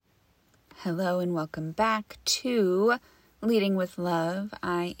Hello and welcome back to Leading with Love.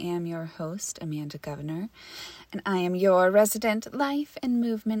 I am your host, Amanda Governor, and I am your resident life and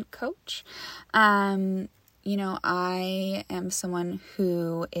movement coach. I am someone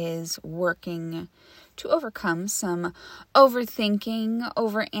who is working to overcome some overthinking,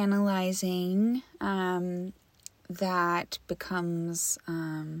 overanalyzing, that becomes,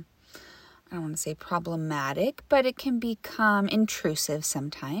 I don't want to say problematic, but it can become intrusive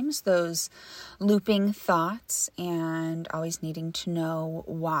sometimes, those looping thoughts and always needing to know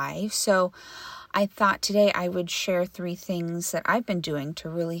why. So I thought today I would share 3 things that I've been doing to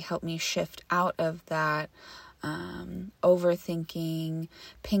really help me shift out of that overthinking,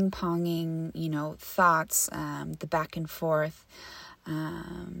 ping-ponging, thoughts, the back and forth.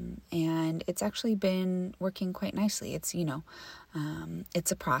 And it's actually been working quite nicely. It's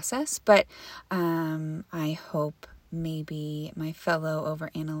a process, but I hope maybe my fellow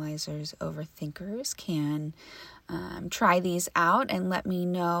overanalyzers, overthinkers can try these out and let me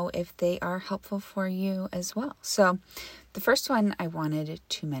know if they are helpful for you as well. So the first one I wanted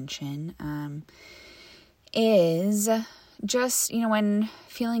to mention is just, when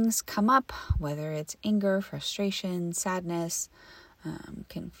feelings come up, whether it's anger, frustration, sadness,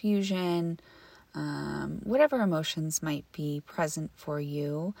 confusion, whatever emotions might be present for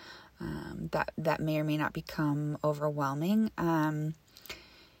you, that may or may not become overwhelming.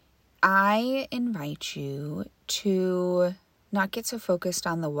 I invite you to not get so focused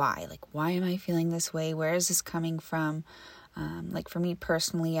on the why. Like, why am I feeling this way? Where is this coming from? For me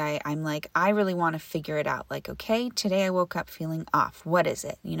personally, I'm like, I really want to figure it out. Like, okay, today I woke up feeling off. What is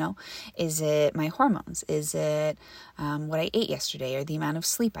it? Is it my hormones? Is it what I ate yesterday or the amount of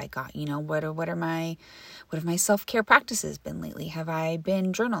sleep I got? What have my self-care practices been lately? Have I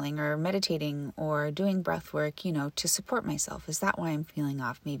been journaling or meditating or doing breath work, to support myself? Is that why I'm feeling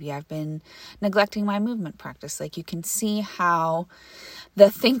off? Maybe I've been neglecting my movement practice. Like, you can see how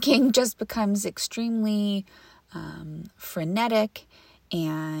the thinking just becomes extremely frenetic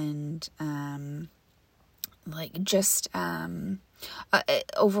and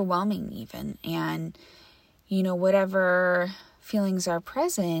overwhelming even. And whatever feelings are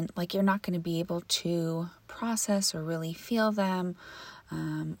present, like, you're not going to be able to process or really feel them,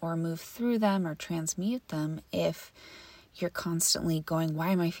 or move through them or transmute them if you're constantly going,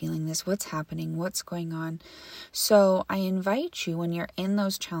 why am I feeling this? What's happening? What's going on? So I invite you, when you're in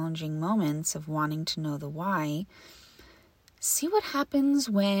those challenging moments of wanting to know the why, see what happens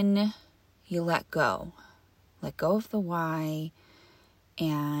when you let go. Let go of the why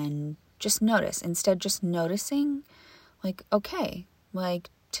and just notice. Instead, just noticing, like, okay, like,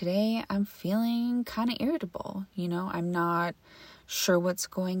 today I'm feeling kind of irritable. I'm not sure what's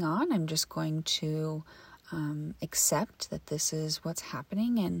going on. I'm just going to accept that this is what's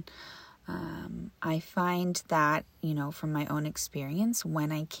happening. And I find that, from my own experience,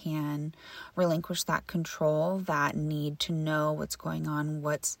 when I can relinquish that control, that need to know what's going on,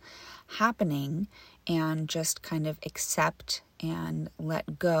 what's happening, and just kind of accept and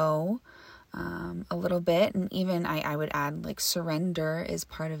let go a little bit. And even I would add, like, surrender is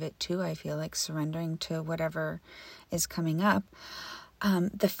part of it too. I feel like surrendering to whatever is coming up,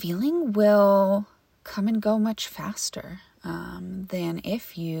 the feeling will come and go much faster than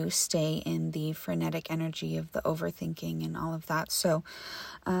if you stay in the frenetic energy of the overthinking and all of that. So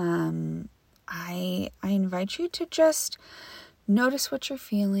I invite you to just notice what you're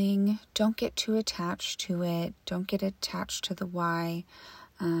feeling. Don't get too attached to it. Don't get attached to the why,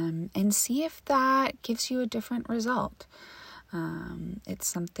 and see if that gives you a different result. It's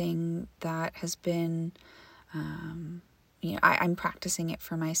something that has been I'm practicing it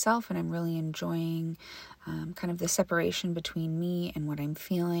for myself, and I'm really enjoying kind of the separation between me and what I'm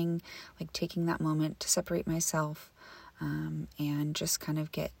feeling, like taking that moment to separate myself, and just kind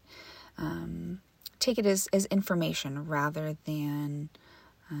of take it as information rather than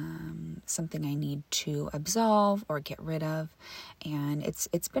something I need to absolve or get rid of. And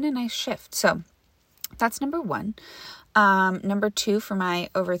it's been a nice shift. So that's number 1. Number 2, for my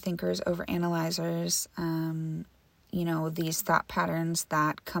overthinkers, overanalyzers, these thought patterns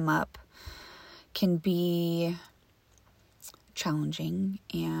that come up can be challenging,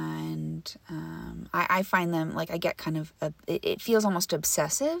 and I find them, like, I get kind of, it feels almost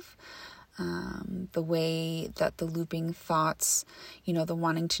obsessive, the way that the looping thoughts, the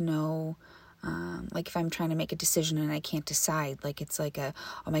wanting to know, like, if I'm trying to make a decision and I can't decide, like, it's like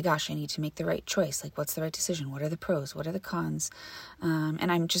oh my gosh, I need to make the right choice. Like, what's the right decision? What are the pros? What are the cons?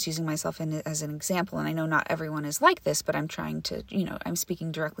 And I'm just using myself as an example. And I know not everyone is like this, but I'm trying to, I'm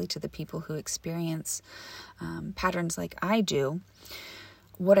speaking directly to the people who experience patterns like I do.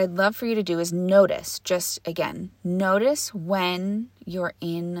 what I'd love for you to do is notice when you're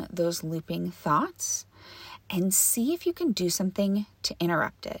in those looping thoughts and see if you can do something to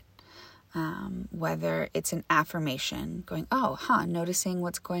interrupt it. Whether it's an affirmation, going, noticing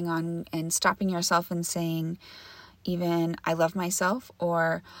what's going on and stopping yourself and saying even, I love myself,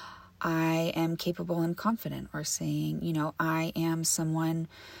 or I am capable and confident, or saying, I am someone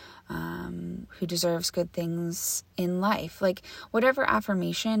who deserves good things in life. Like whatever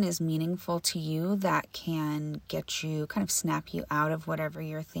affirmation is meaningful to you that can get you, kind of snap you out of whatever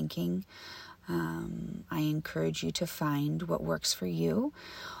you're thinking. I encourage you to find what works for you.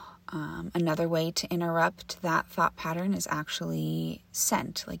 Another way to interrupt that thought pattern is actually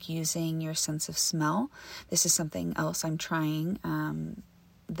scent, like using your sense of smell. This is something else I'm trying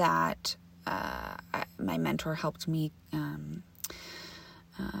that my mentor helped me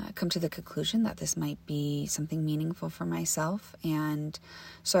come to the conclusion that this might be something meaningful for myself. And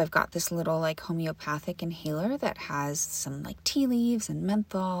so I've got this little like homeopathic inhaler that has some like tea leaves and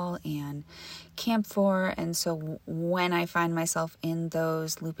menthol and camphor. And so when I find myself in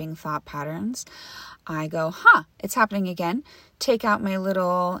those looping thought patterns, I go, it's happening again. Take out my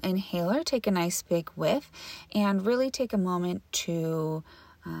little inhaler, take a nice big whiff, and really take a moment to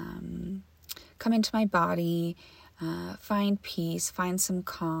come into my body, find peace, find some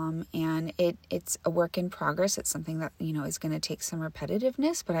calm. And it's a work in progress. It's something that, is going to take some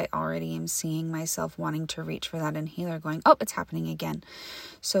repetitiveness, but I already am seeing myself wanting to reach for that inhaler going, it's happening again.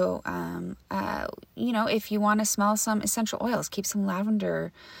 So, if you want to smell some essential oils, keep some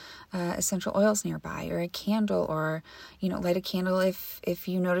lavender essential oils nearby, or a candle, or, light a candle if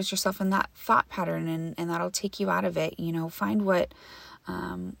you notice yourself in that thought pattern, and that'll take you out of it. Find what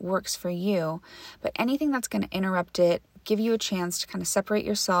works for you, but anything that's going to interrupt it, give you a chance to kind of separate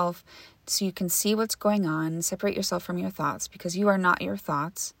yourself so you can see what's going on, separate yourself from your thoughts, because you are not your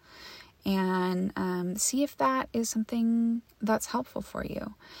thoughts, and see if that is something that's helpful for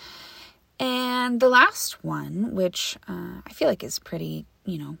you. And the last one, which I feel like is pretty,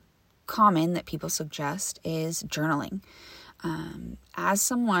 common that people suggest, is journaling. As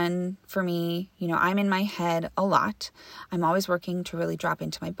someone, for me, I'm in my head a lot. I'm always working to really drop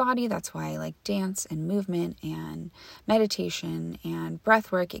into my body. That's why I like dance and movement and meditation and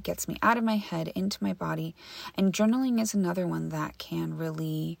breath work. It gets me out of my head into my body. And journaling is another one that can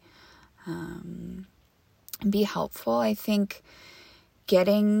really be helpful. I think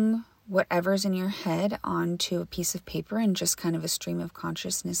getting whatever's in your head onto a piece of paper and just kind of a stream of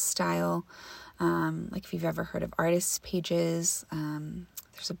consciousness style. Like if you've ever heard of artists' pages,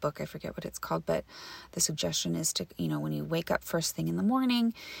 there's a book, I forget what it's called, but the suggestion is to, when you wake up first thing in the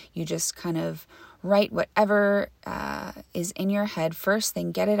morning, you just kind of write whatever is in your head first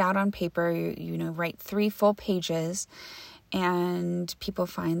thing, get it out on paper, write 3 full pages, and people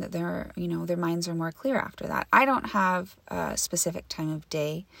find that their minds are more clear after that. I don't have a specific time of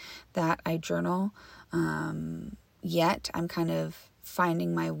day that I journal yet. I'm kind of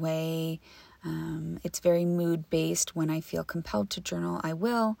finding my way. It's very mood-based. When I feel compelled to journal, I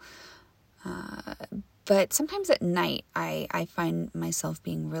will. But sometimes at night, I find myself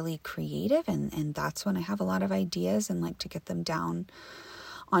being really creative, and that's when I have a lot of ideas and like to get them down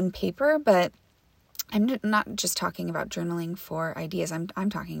on paper. But I'm not just talking about journaling for ideas. I'm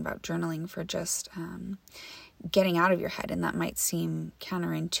talking about journaling for just getting out of your head. And that might seem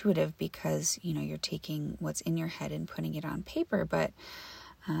counterintuitive because, you're taking what's in your head and putting it on paper. But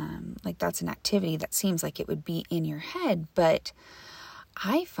that's an activity that seems like it would be in your head. But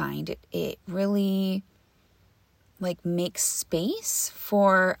I find it really makes space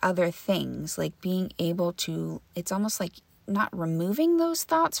for other things, like being able to, it's almost like not removing those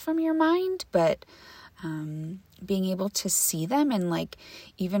thoughts from your mind, but being able to see them and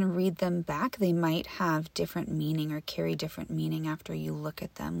even read them back. They might have different meaning or carry different meaning after you look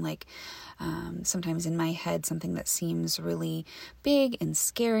at them. Sometimes in my head, something that seems really big and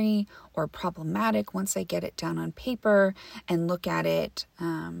scary or problematic, once I get it down on paper and look at it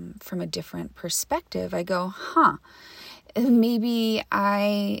from a different perspective, I go, maybe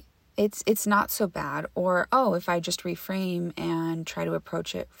it's not so bad. Or, if I just reframe and try to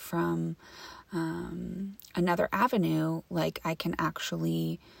approach it from another avenue, I can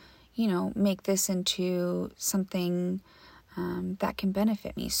actually, make this into something that can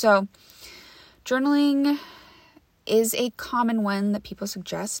benefit me. So journaling is a common one that people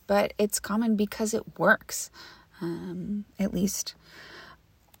suggest, but it's common because it works. At least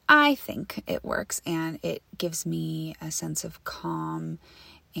I think it works, and it gives me a sense of calm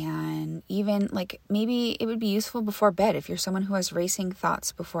And even like maybe it would be useful before bed. If you're someone who has racing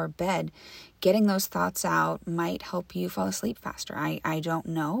thoughts before bed, getting those thoughts out might help you fall asleep faster. I don't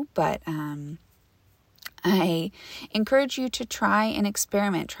know, but I encourage you to try and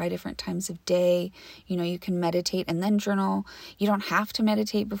experiment. Try different times of day. You can meditate and then journal. You don't have to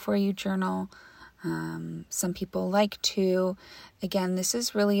meditate before you journal. Some people like to. Again, this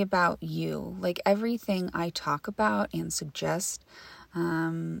is really about you. Like everything I talk about and suggest,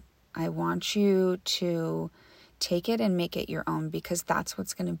 I want you to take it and make it your own, because that's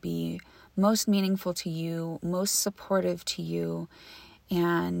what's going to be most meaningful to you, most supportive to you.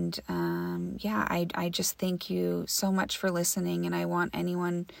 And I just thank you so much for listening. And I want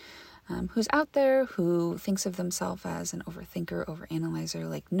anyone who's out there who thinks of themselves as an overthinker, overanalyzer,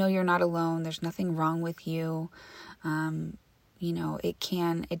 like, no, you're not alone. There's nothing wrong with you.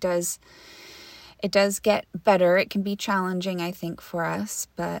 It does get better. It can be challenging, I think, for us,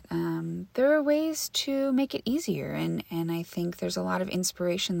 but there are ways to make it easier. And I think there's a lot of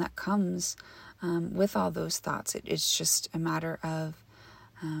inspiration that comes with all those thoughts. It's just a matter of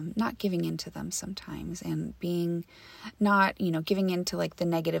not giving into them sometimes, and being not, giving into like the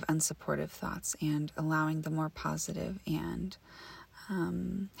negative, unsupportive thoughts, and allowing the more positive and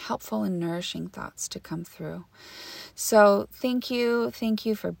helpful and nourishing thoughts to come through. So thank you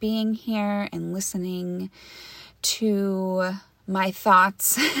for being here and listening to my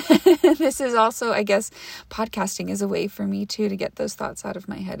thoughts. This is also, I guess, podcasting is a way for me too to get those thoughts out of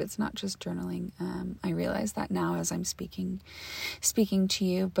my head. It's not just journaling. I realize that now as I'm speaking to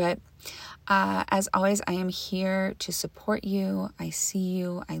you. But as always, I am here to support you. I see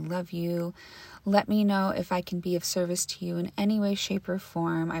you. I love you. Let me know if I can be of service to you in any way, shape, or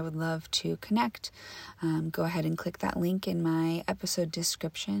form. I would love to connect. Go ahead and click that link in my episode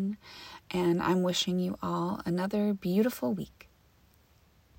description. And I'm wishing you all another beautiful week.